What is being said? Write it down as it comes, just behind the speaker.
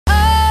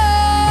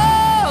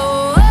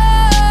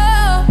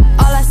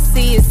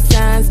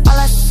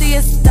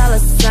it's dollar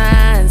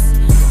signs.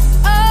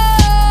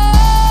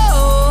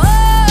 Oh,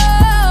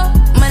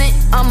 money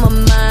on my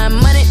mind,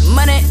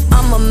 money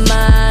on my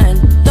mind.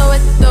 Throw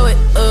it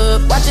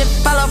up, watch it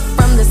follow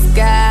from the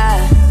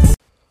sky.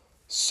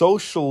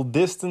 Social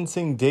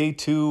distancing, day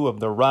 2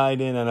 of the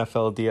Ride In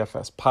NFL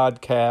DFS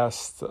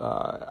podcast.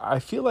 I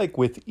feel like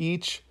with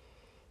each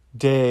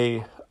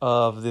day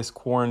of this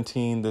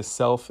quarantine, this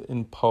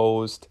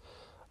self-imposed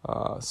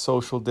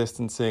social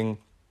distancing,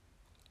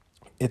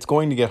 it's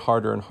going to get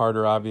harder and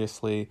harder,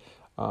 obviously.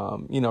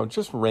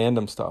 Just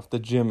random stuff. The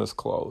gym is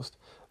closed.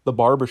 The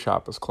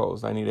barbershop is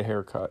closed. I need a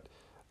haircut.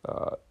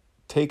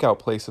 Takeout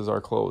places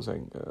are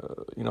closing.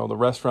 The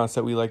restaurants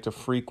that we like to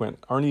frequent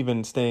aren't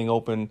even staying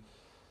open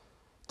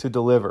to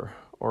deliver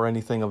or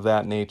anything of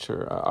that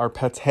nature. Our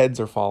pets' heads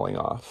are falling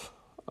off.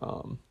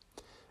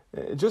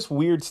 Just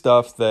weird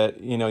stuff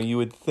that, you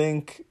would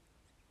think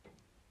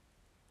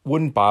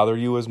wouldn't bother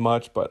you as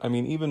much. But,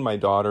 even my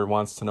daughter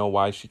wants to know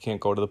why she can't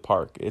go to the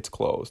park. It's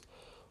closed.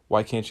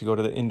 Why can't she go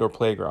to the indoor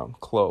playground?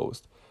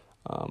 Closed.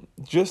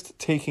 Just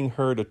taking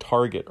her to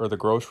Target or the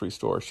grocery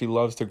store. She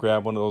loves to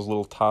grab one of those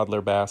little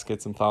toddler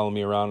baskets and follow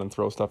me around and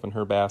throw stuff in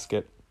her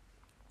basket.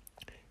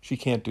 She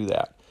can't do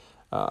that.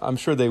 I'm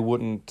sure they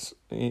wouldn't,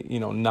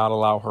 not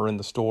allow her in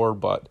the store,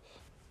 but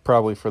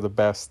probably for the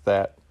best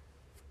that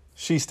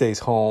she stays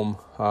home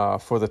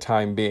for the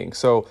time being.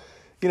 So,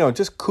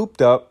 just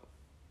cooped up,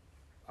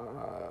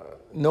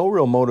 no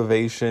real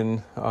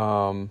motivation,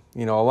 a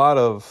lot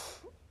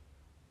of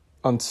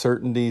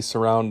uncertainty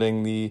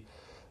surrounding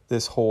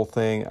this whole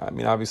thing.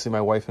 Obviously my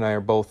wife and I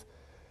are both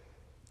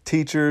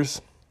teachers.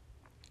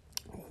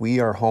 We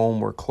are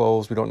home, we're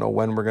closed, we don't know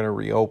when we're going to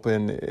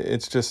reopen.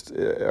 It's just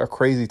a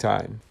crazy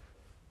time.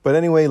 But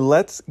anyway,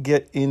 let's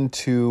get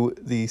into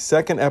the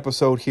second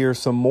episode here.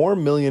 Some more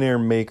Millionaire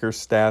Maker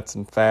stats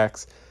and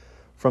facts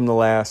from the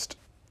last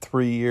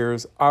 3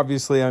 years.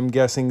 Obviously, I'm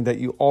guessing that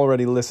you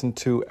already listened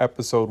to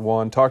episode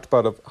 1. Talked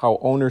about how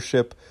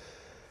ownership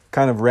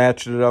kind of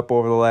ratcheted up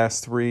over the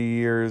last 3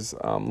 years.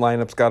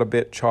 Lineups got a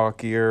bit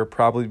chalkier,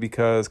 probably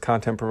because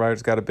content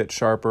providers got a bit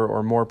sharper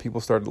or more people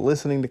started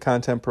listening to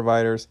content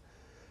providers,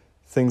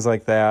 things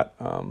like that.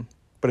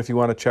 But if you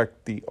want to check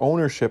the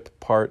ownership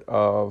part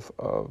of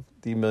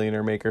the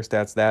Millionaire Maker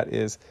stats, that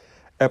is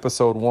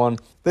episode 1.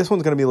 This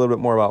one's going to be a little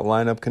bit more about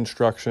lineup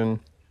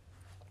construction,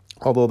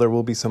 although there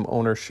will be some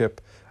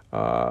ownership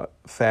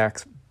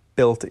facts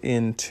built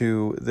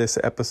into this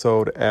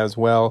episode as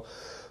well.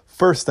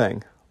 First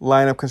thing,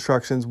 lineup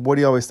constructions. What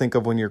do you always think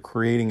of when you're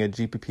creating a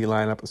GPP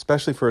lineup,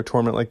 especially for a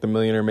tournament like the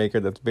Millionaire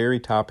Maker that's very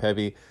top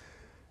heavy?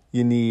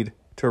 You need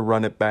to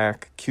run it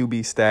back,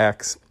 QB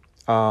stacks.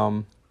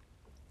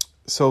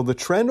 So the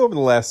trend over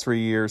the last 3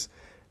 years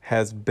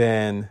has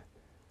been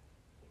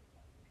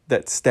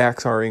that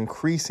stacks are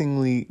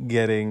increasingly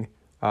getting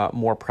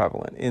more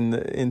prevalent.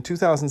 In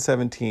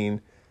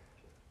 2017,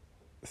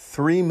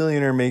 3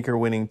 Millionaire Maker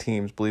winning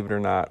teams, believe it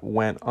or not,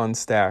 went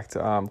unstacked.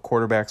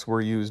 Quarterbacks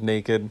were used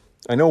naked.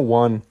 I know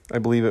one, I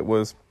believe it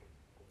was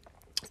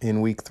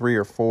in week 3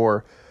 or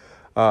 4,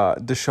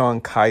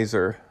 Deshaun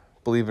Kaiser,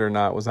 believe it or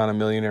not, was on a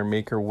Millionaire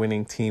Maker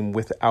winning team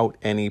without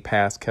any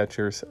pass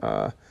catchers,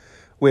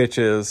 which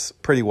is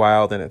pretty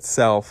wild in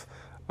itself.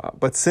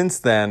 But since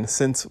then,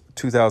 since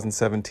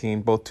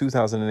 2017, both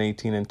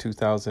 2018 and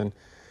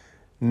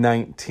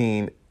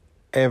 2019,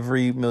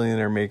 every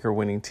Millionaire Maker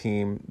winning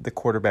team, the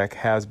quarterback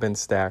has been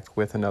stacked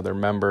with another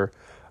member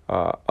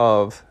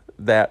of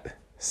that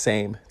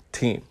same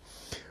team.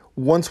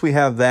 Once we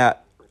have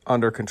that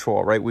under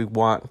control, right, we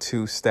want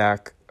to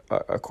stack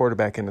a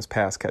quarterback in his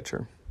pass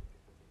catcher.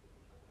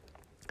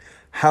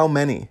 How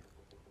many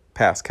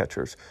pass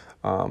catchers?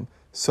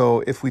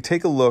 So if we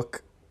take a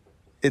look,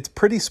 it's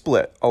pretty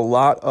split. A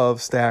lot of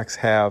stacks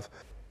have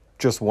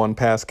just one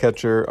pass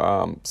catcher.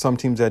 Some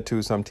teams had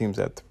 2, some teams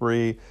had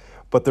 3.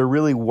 But there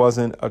really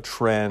wasn't a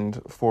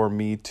trend for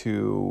me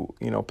to,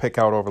 pick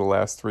out over the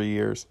last 3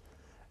 years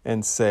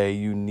and say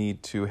you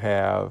need to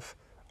have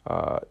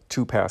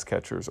 2 pass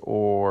catchers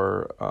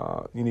or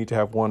you need to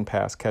have 1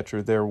 pass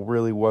catcher. There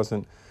really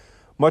wasn't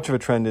much of a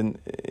trend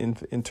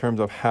in terms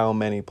of how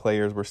many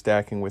players were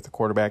stacking with the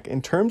quarterback.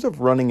 In terms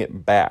of running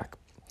it back,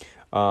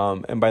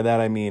 and by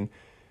that I mean,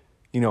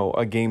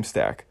 a game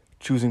stack,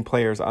 choosing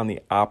players on the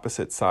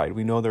opposite side.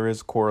 We know there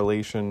is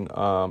correlation,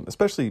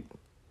 especially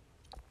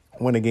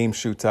when a game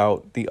shoots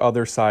out, the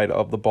other side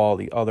of the ball,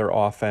 the other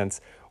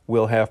offense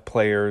will have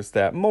players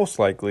that most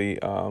likely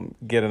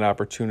get an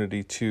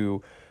opportunity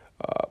to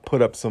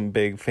put up some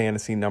big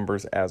fantasy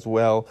numbers as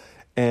well.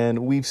 And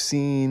we've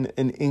seen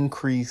an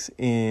increase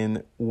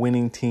in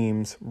winning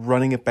teams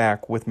running it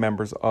back with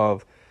members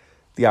of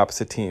the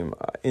opposite team.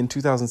 In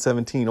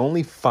 2017,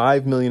 only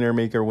 5 Millionaire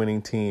Maker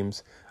winning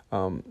teams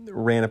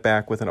ran it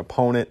back with an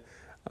opponent.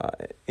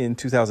 In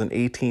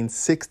 2018,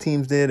 6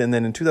 teams did. And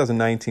then in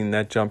 2019,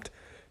 that jumped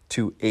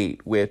to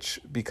 8, which,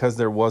 because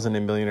there wasn't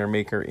a Millionaire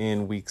Maker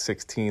in week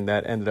 16,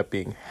 that ended up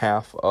being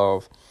half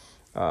of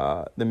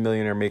the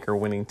Millionaire Maker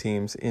winning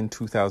teams in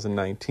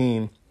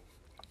 2019.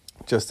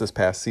 Just this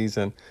past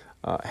season,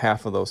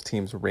 half of those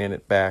teams ran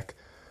it back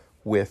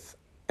with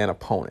an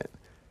opponent.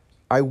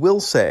 I will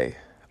say,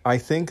 I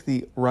think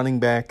the running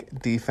back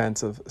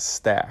defensive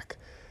stack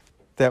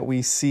that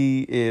we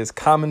see is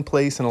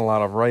commonplace in a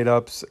lot of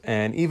write-ups,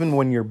 and even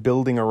when you're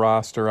building a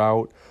roster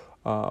out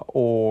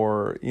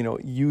or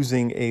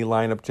using a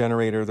lineup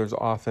generator, there's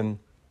often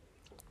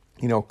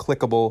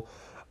clickable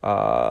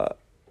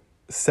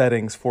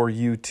settings for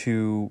you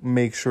to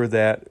make sure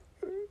that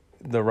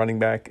the running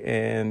back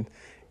in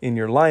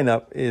your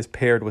lineup is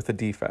paired with a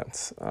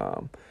defense.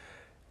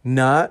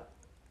 Not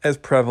as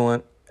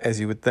prevalent as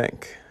you would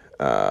think.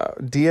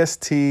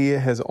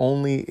 DST has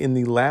only, in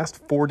the last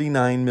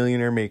 49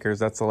 Millionaire Makers,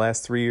 that's the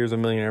last 3 years of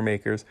Millionaire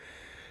Makers,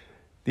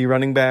 the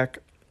running back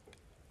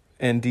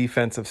and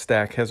defensive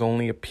stack has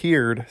only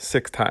appeared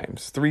 6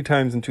 times. 3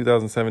 times in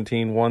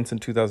 2017, once in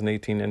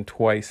 2018, and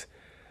twice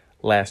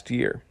last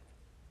year.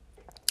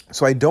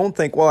 So I don't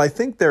think, I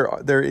think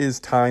there is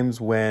times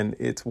when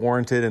it's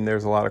warranted and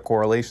there's a lot of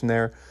correlation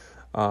there.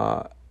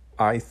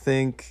 I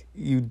think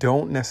you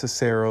don't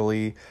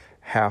necessarily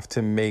have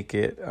to make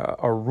it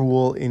a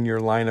rule in your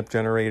lineup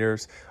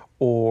generators,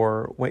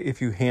 or if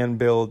you hand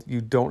build,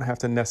 you don't have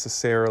to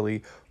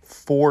necessarily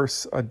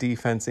force a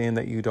defense in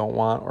that you don't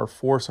want, or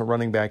force a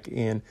running back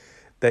in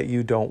that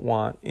you don't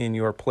want in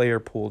your player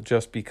pool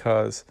just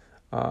because,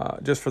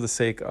 just for the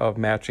sake of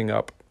matching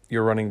up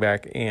your running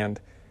back and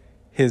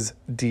his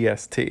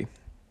DST.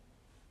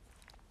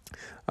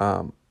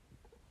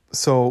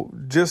 So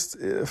just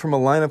from a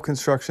lineup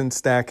construction,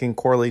 stacking,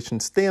 correlation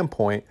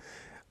standpoint,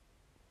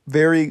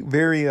 very,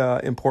 very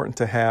important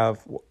to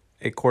have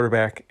a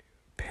quarterback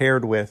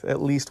paired with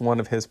at least one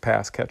of his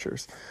pass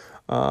catchers.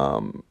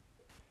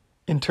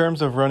 In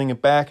terms of running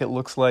it back, it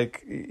looks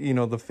like,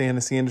 the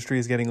fantasy industry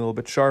is getting a little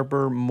bit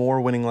sharper. More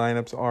winning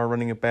lineups are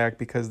running it back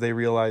because they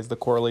realize the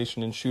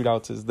correlation in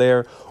shootouts is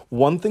there.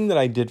 One thing that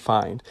I did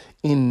find,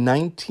 in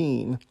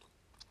 19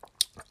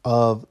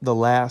 of the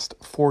last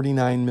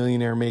 49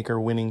 Millionaire Maker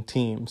winning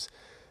teams,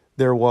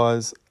 there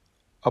was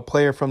a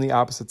player from the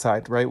opposite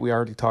side, right? We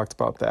already talked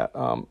about that.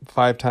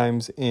 5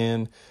 times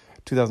in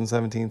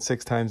 2017,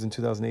 6 times in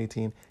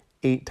 2018,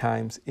 8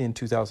 times in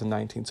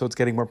 2019. So it's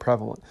getting more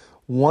prevalent.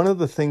 One of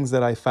the things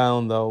that I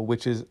found, though,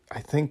 which is, I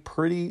think,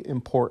 pretty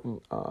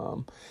important,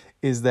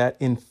 is that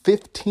in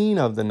 15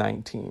 of the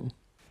 19,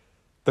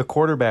 the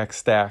quarterback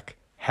stack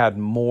had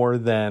more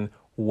than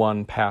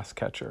one pass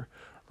catcher,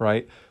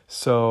 right?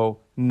 So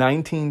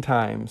 19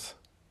 times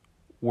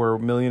were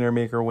Millionaire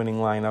Maker winning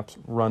lineups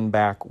run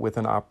back with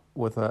an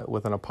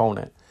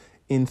opponent.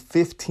 In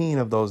 15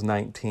 of those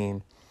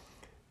 19,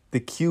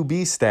 the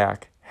QB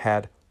stack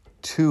had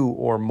 2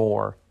 or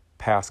more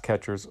pass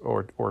catchers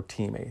or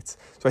teammates.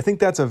 So I think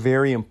that's a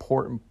very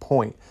important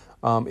point.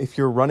 If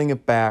you're running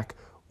it back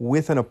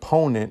with an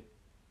opponent,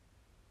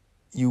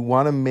 you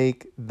want to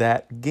make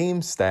that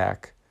game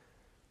stack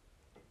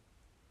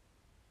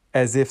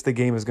as if the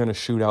game is going to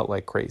shoot out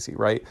like crazy,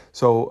 right?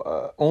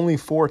 So only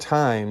 4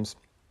 times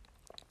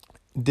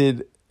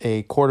did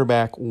a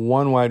quarterback,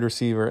 1 wide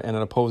receiver, and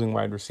an opposing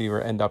wide receiver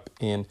end up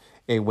in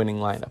a winning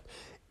lineup.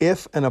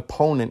 If an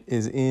opponent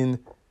is in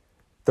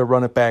the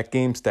run it back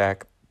game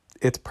stack,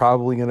 it's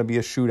probably going to be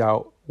a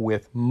shootout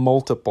with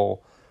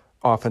multiple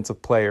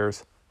offensive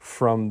players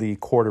from the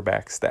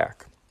quarterback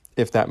stack.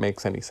 If that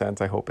makes any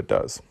sense, I hope it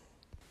does.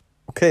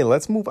 Okay,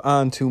 let's move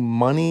on to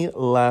money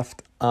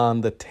left on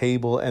the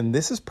table. And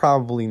this is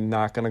probably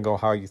not going to go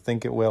how you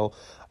think it will.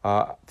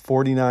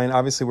 49,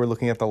 obviously we're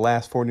looking at the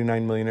last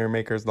 49 Millionaire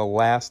Makers. The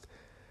last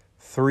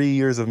 3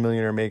 years of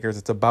Millionaire Makers,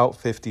 it's about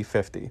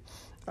 50-50.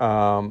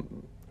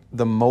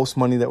 The most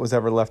money that was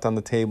ever left on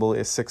the table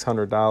is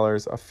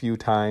 $600 a few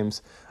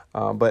times.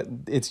 But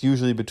it's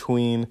usually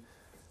between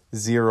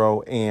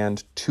 0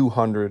 and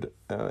 200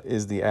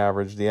 is the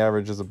average. The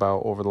average is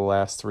about, over the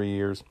last 3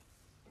 years,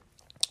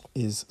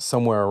 is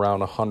somewhere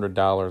around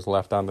 $100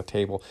 left on the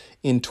table.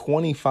 In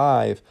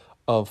 25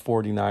 of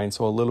 49,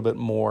 so a little bit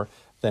more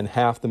than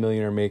half the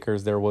Millionaire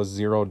Makers, there was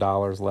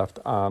 $0 left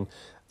on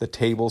the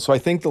table. So I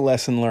think the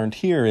lesson learned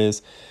here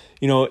is,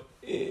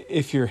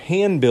 if you're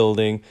hand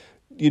building,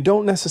 you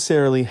don't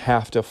necessarily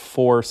have to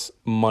force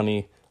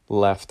money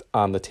left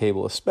on the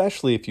table,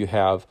 especially if you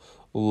have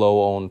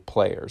low-owned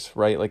players,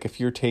 right? Like if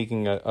you're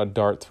taking a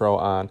dart throw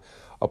on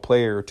a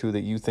player or two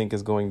that you think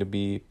is going to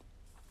be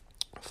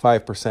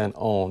 5%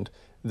 owned,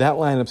 that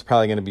lineup's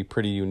probably going to be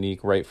pretty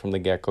unique right from the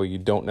get-go. You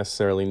don't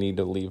necessarily need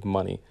to leave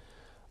money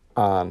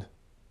on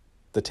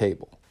the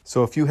table.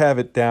 So if you have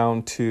it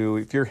down to,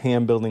 if you're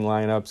hand building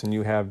lineups and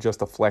you have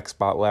just a flex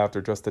spot left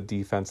or just a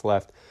defense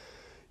left,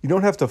 you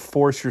don't have to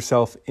force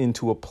yourself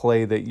into a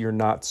play that you're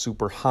not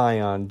super high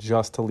on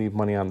just to leave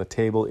money on the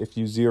table. If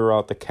you zero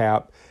out the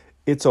cap,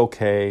 it's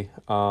okay.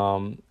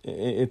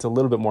 It's a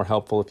little bit more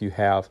helpful if you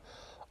have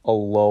a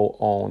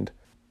low-owned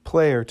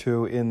play or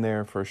two in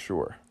there for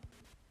sure.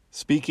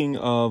 Speaking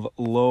of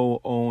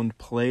low-owned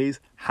plays,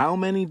 how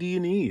many do you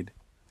need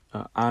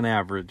on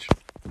average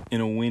in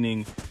a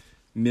winning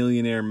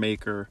Millionaire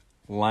Maker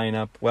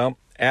lineup? Well,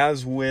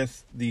 as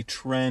with the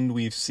trend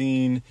we've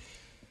seen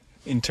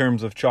in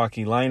terms of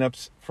chalky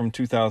lineups from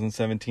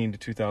 2017 to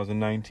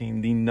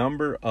 2019, the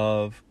number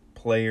of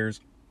players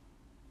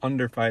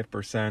under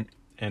 5%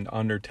 and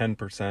under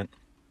 10%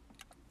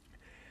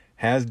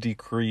 has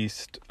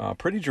decreased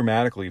pretty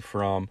dramatically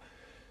from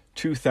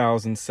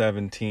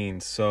 2017.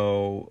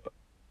 So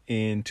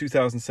in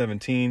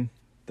 2017,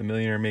 the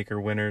Millionaire Maker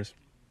winners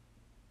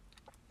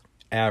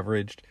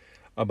averaged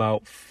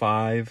about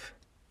 5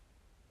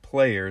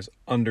 players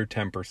under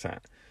 10%,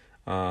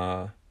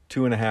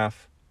 2.5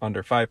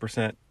 under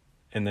 5%,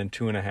 and then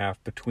 2.5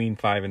 between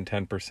 5 and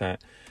 10%,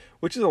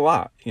 which is a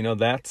lot.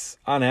 That's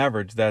on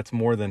average, that's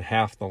more than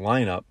half the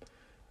lineup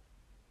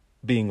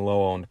being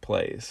low-owned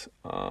plays.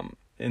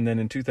 And then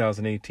in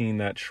 2018,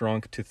 that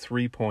shrunk to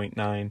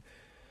 3.9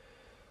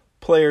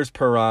 players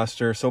per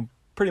roster. So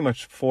pretty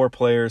much 4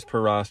 players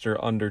per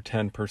roster under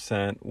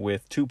 10%,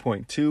 with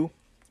 2.2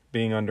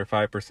 being under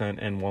 5%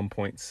 and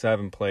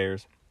 1.7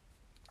 players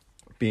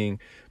being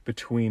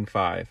between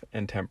 5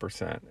 and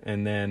 10%.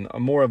 And then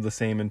more of the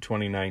same in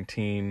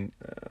 2019.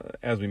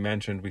 As we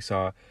mentioned, we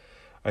saw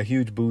a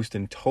huge boost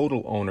in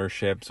total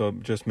ownership. So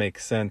it just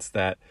makes sense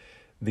that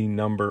the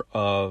number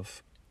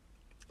of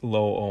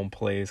low-owned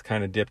plays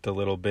kind of dipped a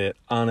little bit.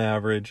 On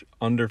average,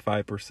 under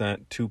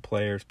 5%, 2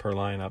 players per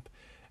lineup,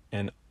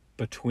 and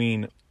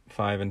between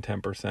 5 and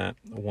 10%,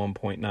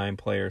 1.9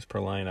 players per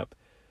lineup,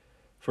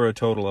 for a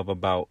total of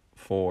about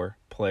 4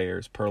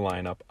 players per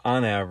lineup,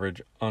 on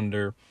average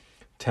under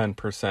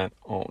 10%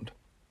 owned.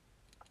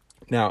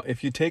 Now,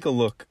 if you take a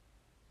look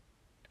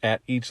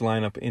at each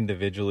lineup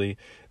individually,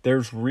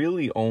 there's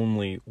really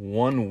only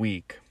 1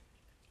 week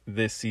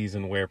this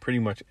season where pretty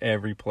much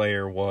every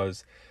player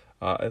was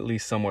at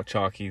least somewhat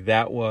chalky.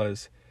 That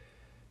was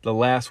the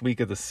last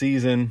week of the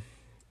season,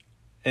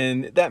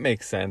 and that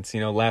makes sense.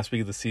 Last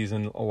week of the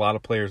season, a lot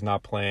of players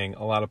not playing,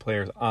 a lot of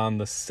players on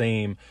the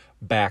same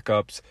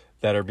backups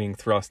that are being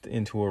thrust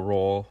into a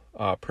role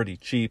pretty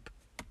cheap.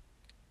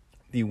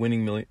 The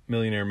winning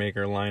Millionaire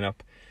Maker lineup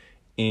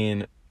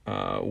in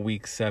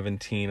week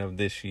 17 of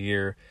this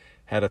year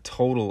had a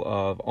total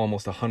of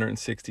almost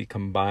 160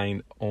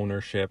 combined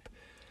ownership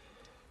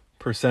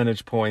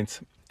percentage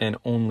points, and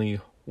only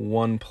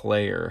 1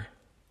 player,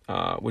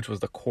 which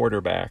was the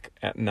quarterback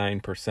at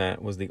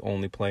 9%, was the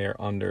only player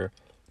under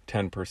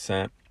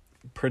 10%.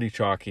 Pretty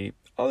chalky.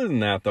 Other than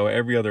that, though,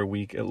 every other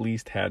week at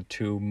least had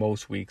 2.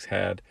 Most weeks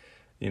had,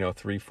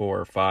 3, 4,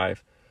 or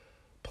 5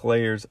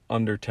 players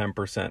under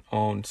 10%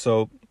 owned.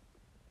 So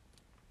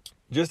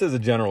just as a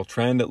general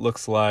trend, it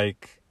looks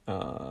like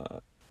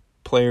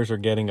players are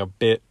getting a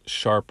bit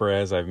sharper,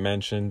 as I've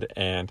mentioned,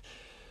 and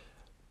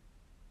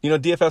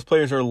DFS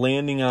players are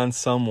landing on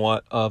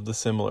somewhat of the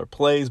similar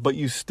plays, but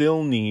you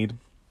still need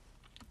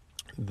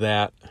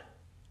that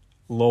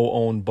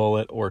low-owned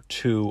bullet or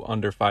 2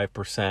 under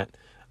 5%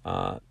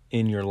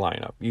 in your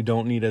lineup. You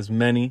don't need as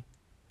many.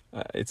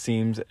 It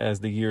seems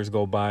as the years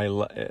go by,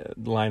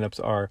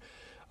 lineups are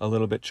a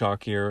little bit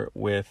chalkier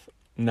with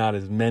not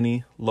as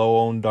many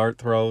low-owned dart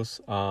throws.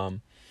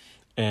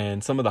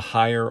 And some of the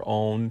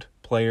higher-owned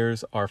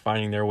players are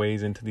finding their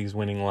ways into these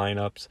winning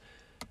lineups,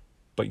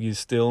 but you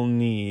still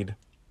need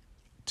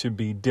to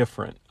be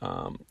different.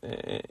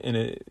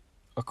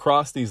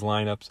 Across these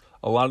lineups,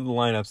 a lot of the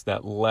lineups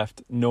that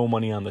left no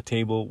money on the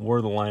table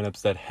were the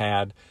lineups that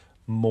had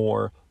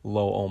more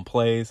low-owned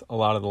plays. A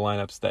lot of the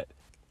lineups that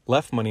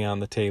left money on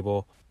the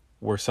table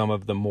were some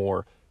of the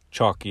more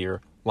chalkier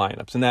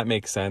lineups. And that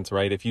makes sense,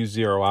 right? If you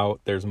zero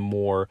out, there's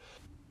more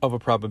of a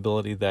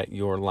probability that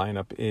your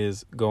lineup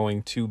is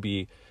going to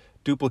be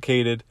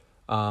duplicated.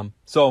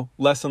 So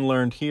lesson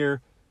learned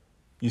here,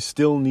 you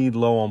still need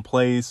low-owned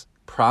plays.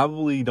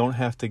 Probably don't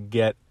have to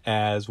get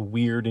as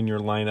weird in your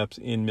lineups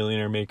in the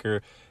Millionaire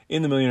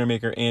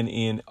Maker and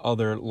in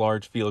other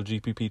large field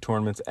GPP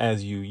tournaments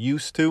as you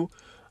used to.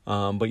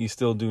 But you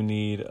still do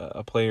need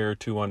a player or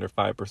 2 under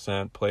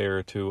 5%, player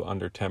or 2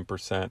 under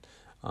 10%.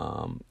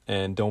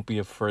 And don't be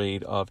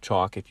afraid of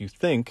chalk if you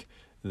think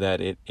that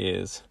it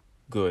is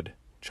good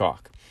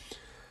chalk.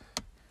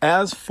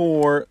 As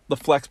for the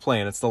flex play,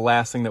 and it's the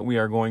last thing that we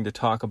are going to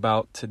talk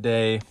about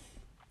today,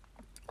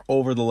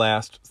 over the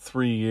last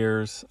 3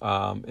 years,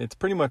 it's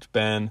pretty much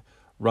been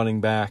running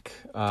back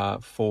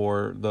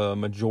for the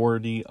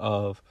majority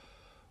of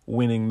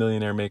winning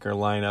Millionaire Maker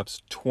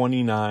lineups.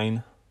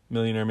 29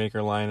 Millionaire Maker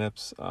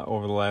lineups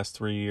over the last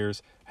 3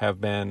 years have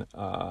been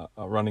a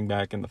running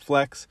back in the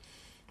flex.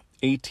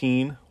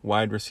 18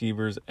 wide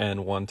receivers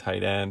and 1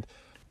 tight end.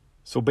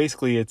 So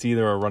basically it's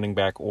either a running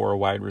back or a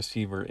wide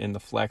receiver in the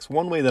flex.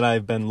 One way that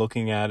I've been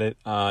looking at it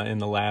in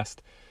the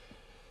last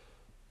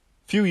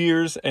few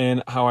years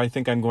and how I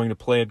think I'm going to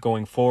play it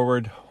going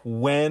forward,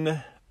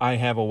 when I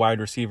have a wide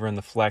receiver in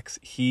the flex,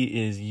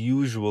 he is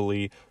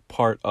usually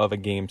part of a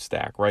game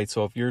stack, right?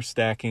 So if you're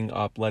stacking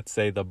up, let's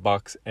say the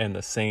Bucks and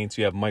the Saints,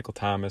 you have Michael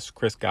Thomas,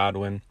 Chris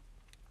Godwin,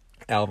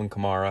 Alvin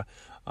Kamara,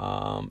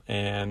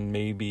 and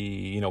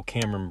maybe,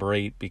 Cameron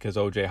Brate because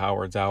OJ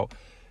Howard's out.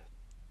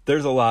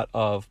 There's a lot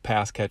of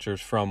pass catchers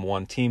from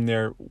one team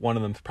there. One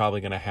of them's probably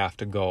going to have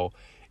to go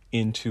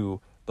into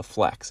the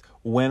flex.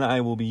 When I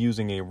will be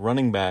using a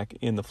running back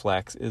in the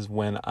flex is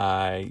when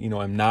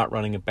I'm not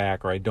running it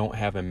back or I don't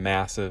have a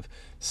massive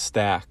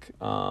stack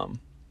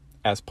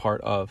as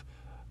part of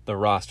the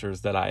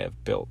rosters that I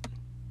have built.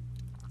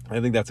 I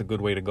think that's a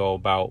good way to go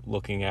about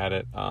looking at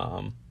it.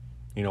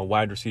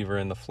 Wide receiver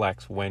in the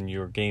flex when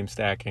you're game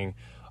stacking.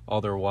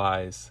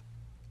 Otherwise,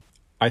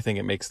 I think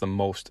it makes the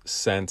most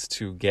sense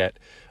to get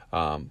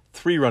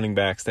 3 running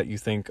backs that you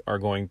think are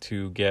going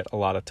to get a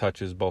lot of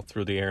touches both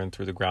through the air and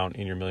through the ground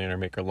in your Millionaire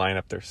Maker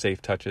lineup. They're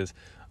safe touches,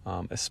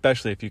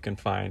 especially if you can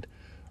find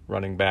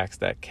running backs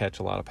that catch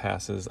a lot of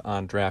passes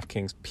on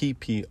DraftKings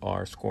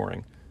PPR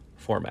scoring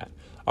format.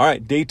 All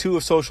right, day 2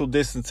 of social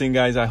distancing,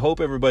 guys. I hope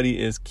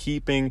everybody is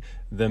keeping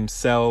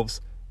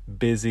themselves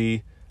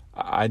busy.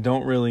 I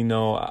don't really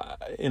know.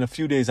 In a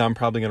few days, I'm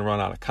probably going to run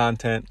out of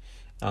content.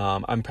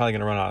 I'm probably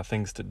going to run out of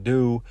things to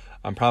do.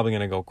 I'm probably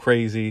going to go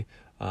crazy.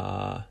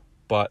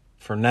 But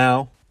for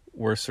now,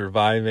 we're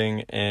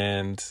surviving,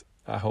 and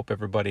I hope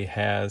everybody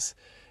has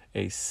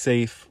a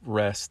safe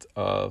rest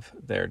of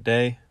their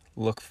day.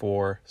 Look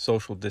for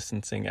social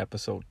distancing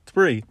episode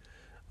 3,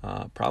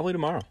 probably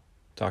tomorrow.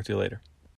 Talk to you later.